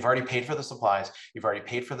 You've already paid for the supplies, you've already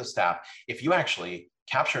paid for the staff. If you actually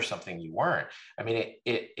capture something you weren't,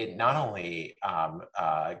 it not only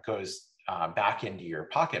goes back into your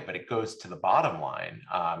pocket, but it goes to the bottom line,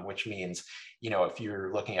 which means, if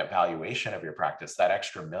you're looking at valuation of your practice, that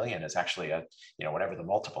extra $1 million is actually whatever the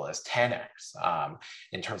multiple is, 10x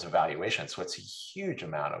in terms of valuation. So it's a huge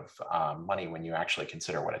amount of money when you actually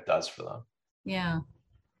consider what it does for them. Yeah.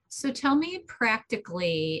 So tell me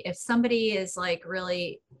practically, if somebody is like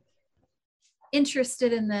really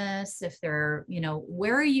interested in this, if they're,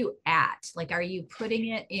 where are you at? Like, are you putting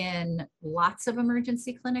it in lots of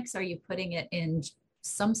emergency clinics? Are you putting it in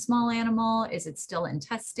some small animal? Is it still in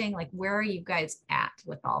testing? Like, where are you guys at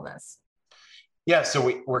with all this? Yeah,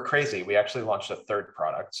 so we're crazy. We actually launched a third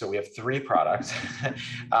product. So we have 3 products.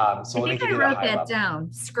 So let me give you the high level. I wrote that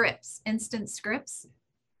down. Scripts, instant scripts.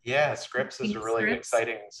 Yeah, Scripts is a really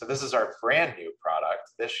exciting. So this is our brand new product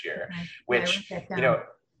this year, which,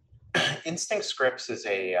 Instinct Scripts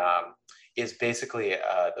is basically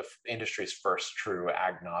the industry's first true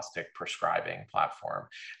agnostic prescribing platform.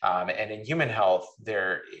 And in human health,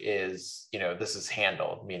 there is, this is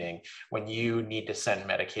handled, meaning when you need to send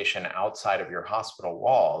medication outside of your hospital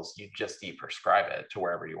walls, you just e-prescribe it to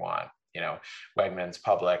wherever you want, Wegmans,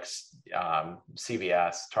 Publix,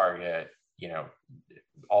 CVS, Target,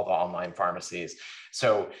 all the online pharmacies.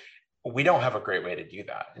 So we don't have a great way to do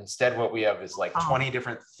that. Instead, what we have is like 20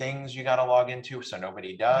 different things you got to log into, so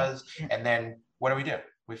nobody does. And then what do?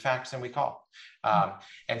 We fax and we call.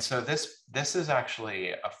 And so this is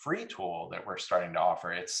actually a free tool that we're starting to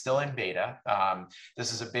offer. It's still in beta.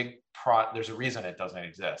 This is a big there's a reason it doesn't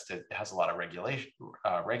exist. It has a lot of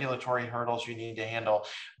regulatory hurdles you need to handle,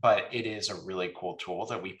 but it is a really cool tool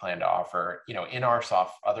that we plan to offer, in our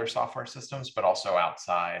other software systems, but also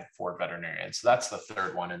outside for veterinarians. So that's the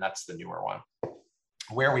third one, and that's the newer one.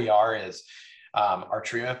 Where we are is our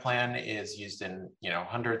treatment plan is used in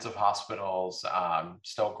hundreds of hospitals,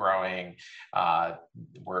 still growing.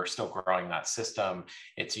 We're still growing that system.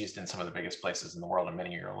 It's used in some of the biggest places in the world, and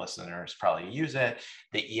many of your listeners probably use it.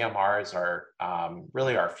 The EMRs are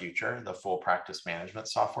really our future, the full practice management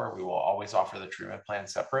software. We will always offer the treatment plan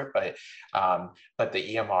separate, but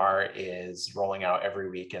the EMR is rolling out every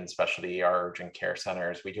week in specialty, our urgent care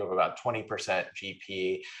centers. We do have about 20%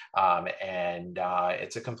 GP, and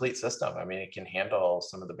it's a complete system. It can handle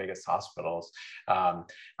some of the biggest hospitals. I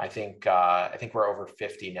think we're over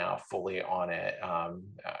 50 now fully on it,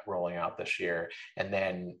 rolling out this year. And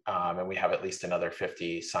then, and we have at least another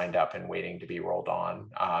 50 signed up and waiting to be rolled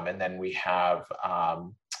on. And then we have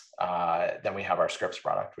then we have our scripts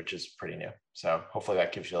product, which is pretty new. So hopefully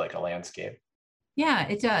that gives you like a landscape. Yeah,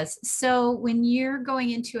 it does. So when you're going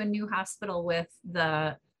into a new hospital with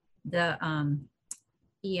the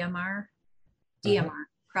EMR, DMR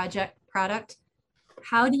product,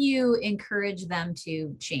 how do you encourage them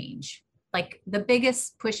to change? Like the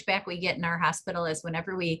biggest pushback we get in our hospital is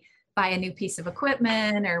whenever we buy a new piece of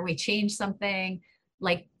equipment or we change something,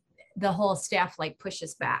 like the whole staff like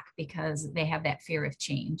pushes back because they have that fear of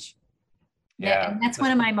change. And that's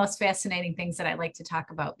one of my most fascinating things that I like to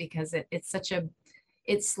talk about because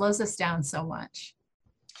it slows us down so much.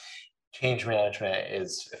 Change management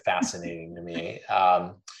is fascinating to me.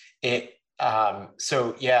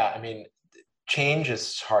 So yeah, I mean, change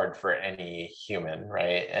is hard for any human,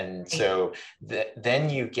 right? And so then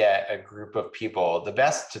you get a group of people. The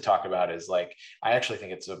best to talk about is like, I actually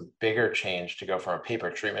think it's a bigger change to go from a paper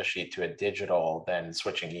treatment sheet to a digital than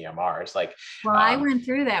switching EMRs. Like, well, I went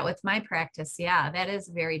through that with my practice. Yeah, that is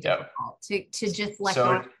very difficult to just let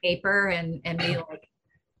go of paper and be like,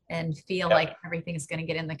 and feel like everything's going to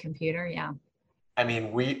get in the computer. Yeah. I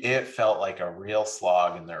mean, it felt like a real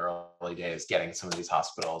slog in the early days getting some of these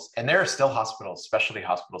hospitals, and there are still hospitals, specialty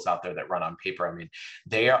hospitals out there that run on paper. I mean,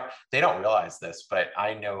 they don't realize this, but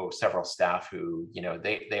I know several staff who, you know,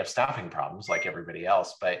 they have staffing problems like everybody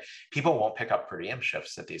else, but people won't pick up per diem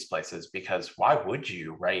shifts at these places because why would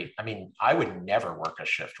you, right? I mean, I would never work a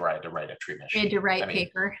shift where I had to write a treatment sheet. You had to write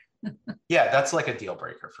paper. Yeah, that's like a deal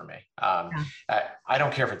breaker for me. I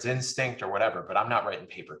don't care if it's instinct or whatever, but I'm not writing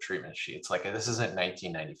paper treatment sheets. Like this isn't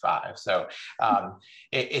 1995. So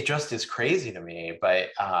it just is crazy to me. But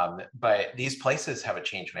these places have a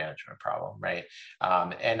change management problem, right?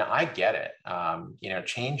 And I get it. You know,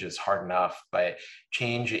 change is hard enough, but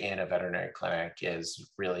change in a veterinary clinic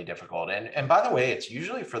is really difficult. And by the way, it's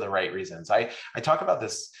usually for the right reasons. I talk about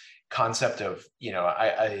this concept of, you know,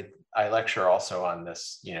 I lecture also on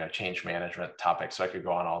this, you know, change management topic, so I could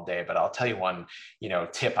go on all day, but I'll tell you one, you know,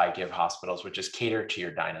 tip I give hospitals, which is cater to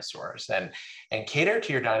your dinosaurs. And cater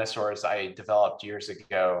to your dinosaurs, I developed years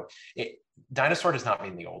ago. Dinosaur does not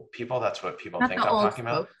mean the old people. That's what people think I'm talking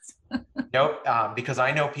about. Nope, because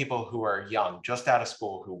I know people who are young, just out of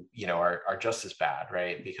school, who, you know, are just as bad,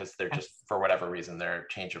 right? Because they're just, for whatever reason, they're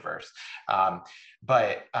change averse.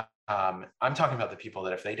 I'm talking about the people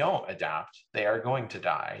that if they don't adapt, they are going to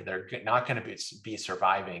die. They're not going to be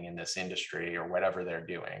surviving in this industry or whatever they're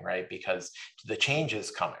doing, right? Because the change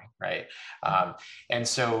is coming, right? And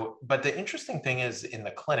so, but the interesting thing is in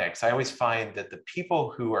the clinics, I always find that the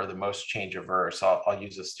people who are the most change averse, I'll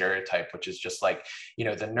use a stereotype, which is just like, you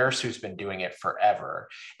know, the nurse who's been doing it forever.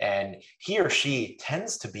 And he or she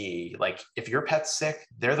tends to be like, if your pet's sick,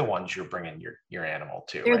 they're the ones you're bringing your animal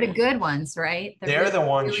to. They're the good ones, right? They're the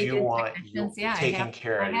ones you want taking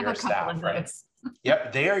care of your staff, right?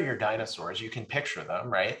 Yep, they are your dinosaurs. You can picture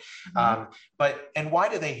them, right? And why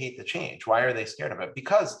do they hate the change? Why are they scared of it?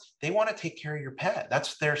 Because they want to take care of your pet.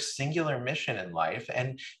 That's their singular mission in life,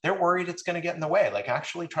 and they're worried it's going to get in the way. Like,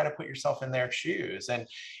 actually try to put yourself in their shoes.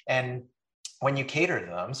 And when you cater to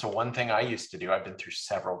them, so one thing I used to do, I've been through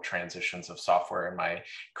several transitions of software in my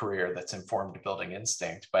career that's informed building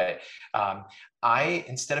instinct, but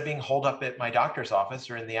instead of being holed up at my doctor's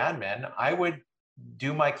office or in the admin, I would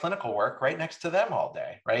do my clinical work right next to them all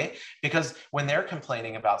day, right? Because when they're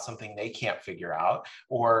complaining about something they can't figure out,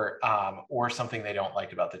 or something they don't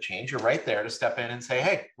like about the change, you're right there to step in and say,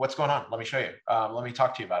 hey, what's going on? Let me show you. Let me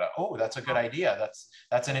talk to you about it. Oh, that's a good idea.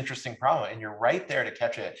 That's an interesting problem. And you're right there to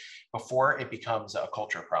catch it before it becomes a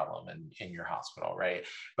culture problem in your hospital, right?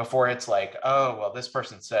 Before it's like, oh, well, this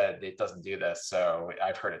person said it doesn't do this, so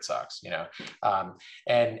I've heard it sucks, you know?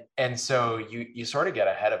 And so you sort of get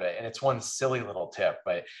ahead of it. And it's one silly little tip,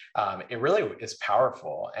 but it really is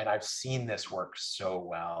powerful. And I've seen this work so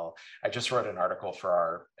well. I just wrote an article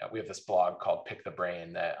for we have this blog called Pick the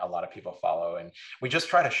Brain that a lot of people follow. And we just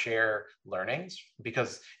try to share learnings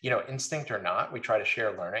because, you know, instinct or not, we try to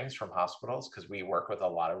share learnings from hospitals because we work with a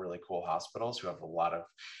lot of really cool hospitals who have a lot of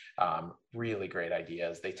really great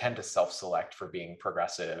ideas. They tend to self-select for being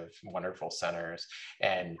progressive, wonderful centers.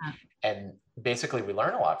 And basically we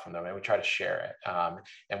learn a lot from them and we try to share it.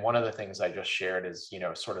 And one of the things I just shared is, you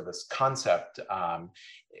know, sort of this concept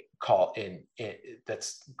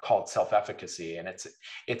that's called self-efficacy. And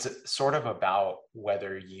it's sort of about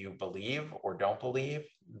whether you believe or don't believe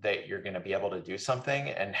that you're going to be able to do something,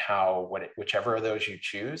 and how whichever of those you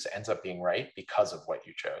choose ends up being right because of what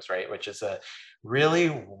you chose, right? Which is a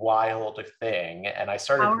really wild thing. And I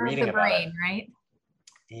started reading about it. Right?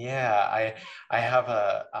 Yeah, I have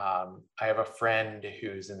a friend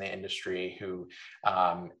who's in the industry who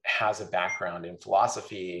has a background in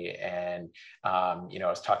philosophy, and I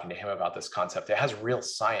was talking to him about this concept. It has real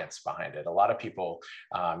science behind it. A lot of people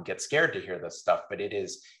get scared to hear this stuff, but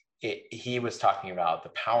he was talking about the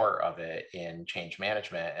power of it in change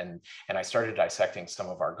management, and I started dissecting some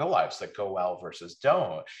of our go lives that go well versus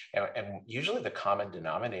don't, and usually the common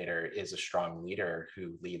denominator is a strong leader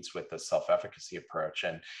who leads with the self-efficacy approach,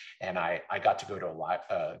 and I got to go to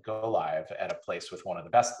a go live at a place with one of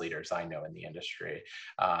the best leaders I know in the industry,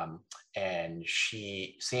 and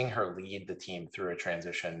seeing her lead the team through a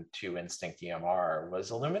transition to Instinct EMR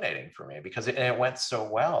was illuminating for me because it went so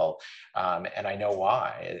well, and I know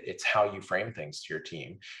why. It's how you frame things to your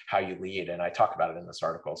team, how you lead. And I talk about it in this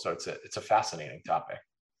article. So it's a fascinating topic.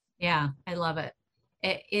 Yeah, I love it.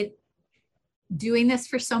 It doing this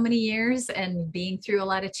for so many years and being through a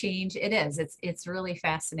lot of change, it's really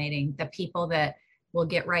fascinating. The people that will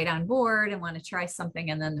get right on board and want to try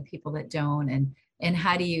something, and then the people that don't, and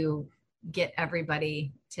how do you get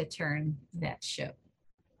everybody to turn that ship?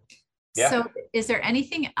 Yeah. So is there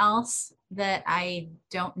anything else that I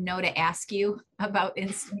don't know to ask you about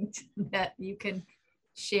Instinct that you can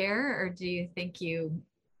share, or do you think you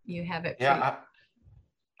have it? Yeah,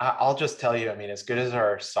 I'll just tell you, I mean, as good as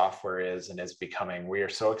our software is and is becoming, we are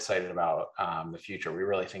so excited about the future. We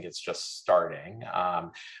really think it's just starting.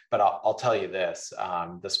 But I'll tell you this,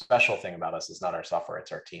 the special thing about us is not our software,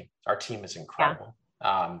 it's our team. Our team is incredible.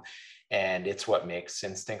 Yeah. And it's what makes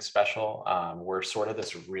Instinct special. We're sort of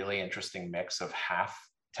this really interesting mix of half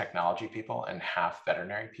technology people and half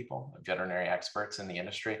veterinary people, veterinary experts in the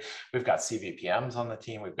industry. We've got CVPMs on the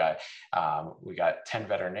team. We got 10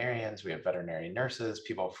 veterinarians. We have veterinary nurses,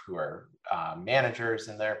 people who are managers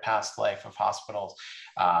in their past life of hospitals.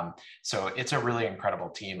 So it's a really incredible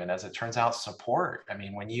team. And as it turns out, support. I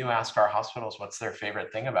mean, when you ask our hospitals what's their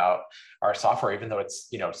favorite thing about our software, even though it's,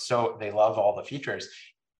 so they love all the features,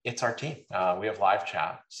 it's our team. We have live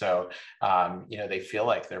chat. So, they feel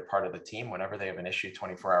like they're part of the team whenever they have an issue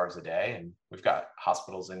 24 hours a day. And we've got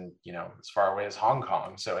hospitals in, as far away as Hong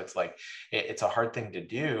Kong. So it's like, it's a hard thing to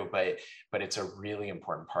do, but it's a really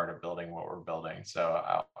important part of building what we're building.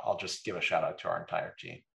 So I'll just give a shout out to our entire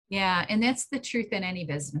team. Yeah. And that's the truth in any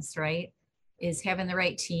business, right? Is having the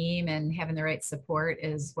right team and having the right support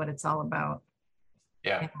is what it's all about.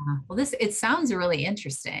 Yeah. Well, it sounds really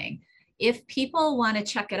interesting. If people want to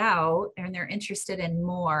check it out and they're interested in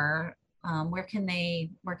more, where can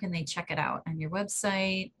they check it out? On your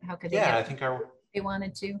website? How could they get I think if they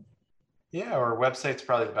wanted to? Yeah, our website's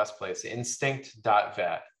probably the best place,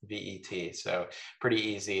 instinct.vet, VET. So pretty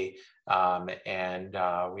easy. And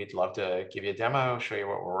we'd love to give you a demo, show you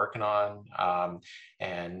what we're working on,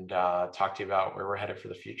 and talk to you about where we're headed for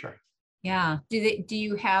the future. Yeah. Do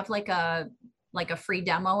you have like a free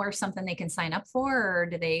demo or something they can sign up for, or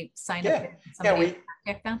do they sign up?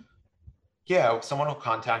 Contact them? Yeah, someone will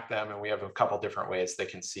contact them, and we have a couple different ways they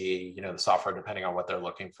can see, the software depending on what they're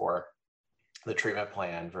looking for, the treatment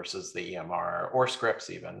plan versus the EMR or scripts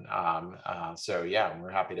even. So yeah,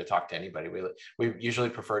 we're happy to talk to anybody. We usually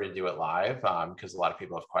prefer to do it live because a lot of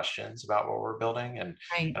people have questions about what we're building, and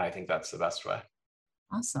I think that's the best way.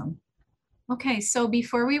 Awesome. Okay, so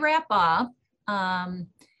before we wrap up,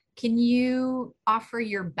 can you offer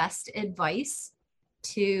your best advice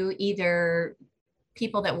to either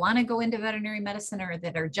people that want to go into veterinary medicine or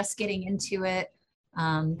that are just getting into it,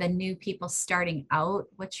 the new people starting out?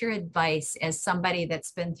 What's your advice as somebody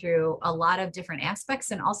that's been through a lot of different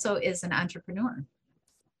aspects and also is an entrepreneur?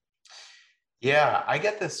 Yeah, I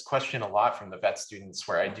get this question a lot from the vet students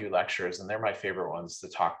where I do lectures, and they're my favorite ones to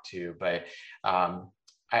talk to. But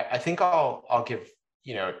I think I'll give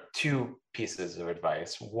two pieces of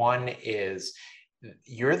advice. One is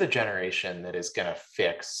you're the generation that is going to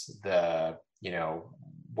fix the,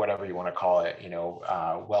 whatever you want to call it,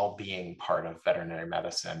 well-being part of veterinary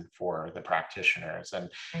medicine for the practitioners. And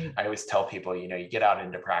I always tell people, you get out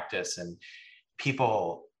into practice and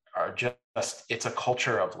people are just, it's a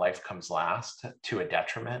culture of life comes last to a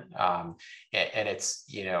detriment. And it's,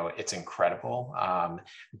 it's incredible.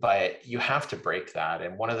 But you have to break that.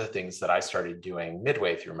 And one of the things that I started doing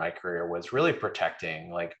midway through my career was really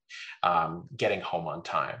protecting, getting home on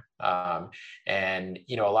time. And,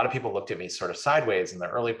 a lot of people looked at me sort of sideways in the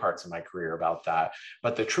early parts of my career about that.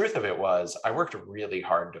 But the truth of it was I worked really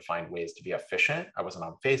hard to find ways to be efficient. I wasn't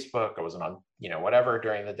on Facebook. I wasn't on, whatever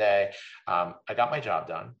during the day. I got my job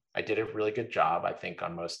done. I did a really good job, I think,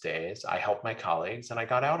 on most days. I helped my colleagues and I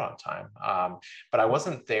got out on time. But I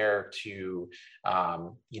wasn't there to,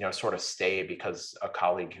 sort of stay because a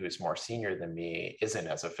colleague who is more senior than me isn't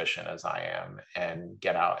as efficient as I am and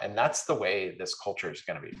get out. And that's the way this culture is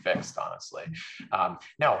going to be fixed, honestly.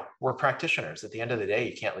 Now, we're practitioners. At the end of the day,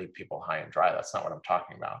 you can't leave people high and dry. That's not what I'm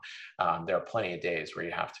talking about. There are plenty of days where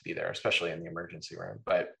you have to be there, especially in the emergency room.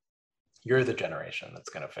 But you're the generation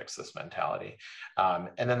that's going to fix this mentality.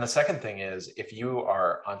 And then the second thing is, if you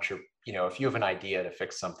are if you have an idea to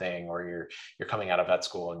fix something, or you're coming out of vet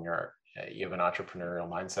school and you have an entrepreneurial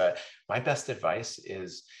mindset, my best advice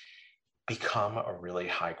is become a really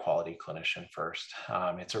high quality clinician first.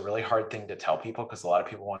 It's a really hard thing to tell people because a lot of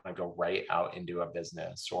people want to go right out into a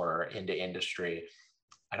business or into industry.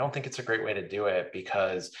 I don't think it's a great way to do it,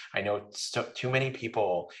 because I know too many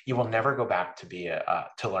people, you will never go back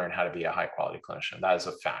to learn how to be a high quality clinician. That is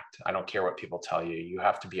a fact. I don't care what people tell you. You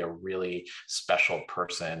have to be a really special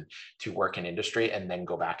person to work in industry and then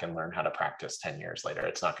go back and learn how to practice 10 years later.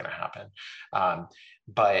 It's not going to happen.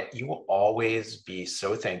 But you will always be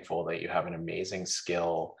so thankful that you have an amazing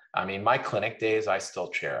skill. I mean, my clinic days, I still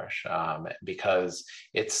cherish, because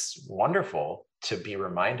it's wonderful to be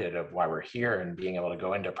reminded of why we're here and being able to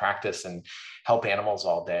go into practice and help animals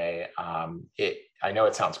all day. I know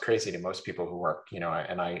it sounds crazy to most people who work,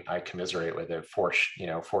 and I commiserate with it, 4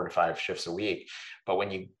 to 5 shifts a week. But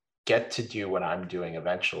when you get to do what I'm doing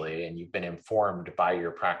eventually, and you've been informed by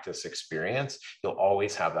your practice experience, you'll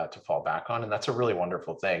always have that to fall back on. And that's a really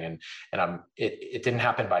wonderful thing. And it didn't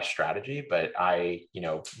happen by strategy, but I,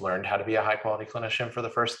 learned how to be a high quality clinician for the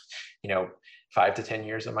first, 5 to 10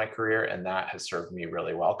 years of my career. And that has served me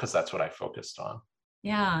really well, because that's what I focused on.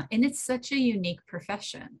 Yeah. And it's such a unique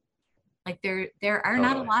profession. Like there are Totally.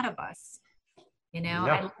 not a lot of us. No.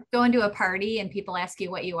 I go into a party and people ask you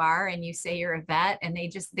what you are, and you say you're a vet, and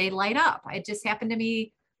they light up. It just happened to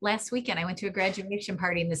me last weekend. I went to a graduation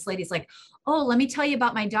party, and this lady's like, "Oh, let me tell you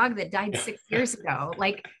about my dog that died 6 years ago."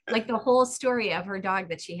 Like the whole story of her dog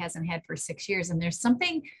that she hasn't had for 6 years. And there's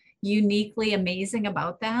something uniquely amazing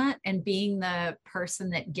about that, and being the person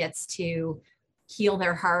that gets to heal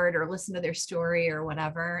their heart or listen to their story or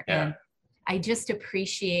whatever. Yeah. And I just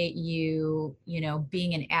appreciate you,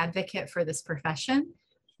 being an advocate for this profession,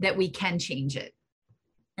 that we can change it.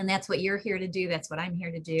 And that's what you're here to do. That's what I'm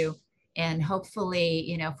here to do. And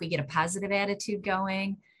hopefully, if we get a positive attitude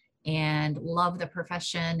going and love the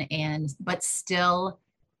profession, but still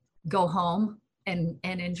go home and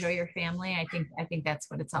enjoy your family, I think that's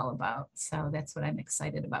what it's all about. So that's what I'm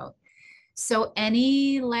excited about. So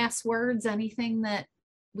any last words, anything that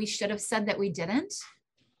we should have said that we didn't?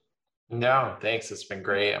 No, thanks. It's been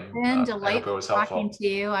great. It's been delightful talking to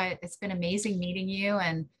you. It's been amazing meeting you,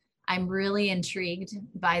 and I'm really intrigued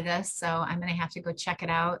by this. So I'm going to have to go check it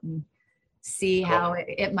out and see how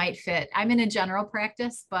it might fit. I'm in a general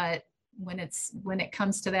practice, but when it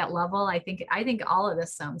comes to that level, I think all of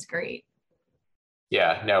this sounds great.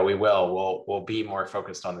 Yeah, no, we will. We'll be more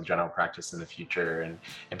focused on the general practice in the future, and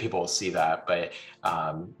people will see that. But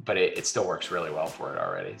it still works really well for it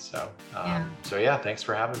already. So yeah, thanks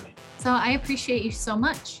for having me. So I appreciate you so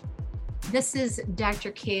much. This is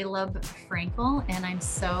Dr. Caleb Frankel, and I'm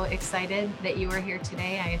so excited that you are here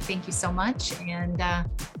today. I thank you so much, and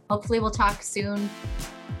hopefully we'll talk soon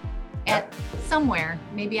at somewhere,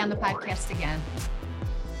 maybe on the podcast again.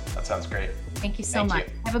 That sounds great. Thank you so much.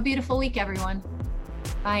 Have a beautiful week, everyone.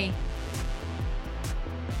 Bye.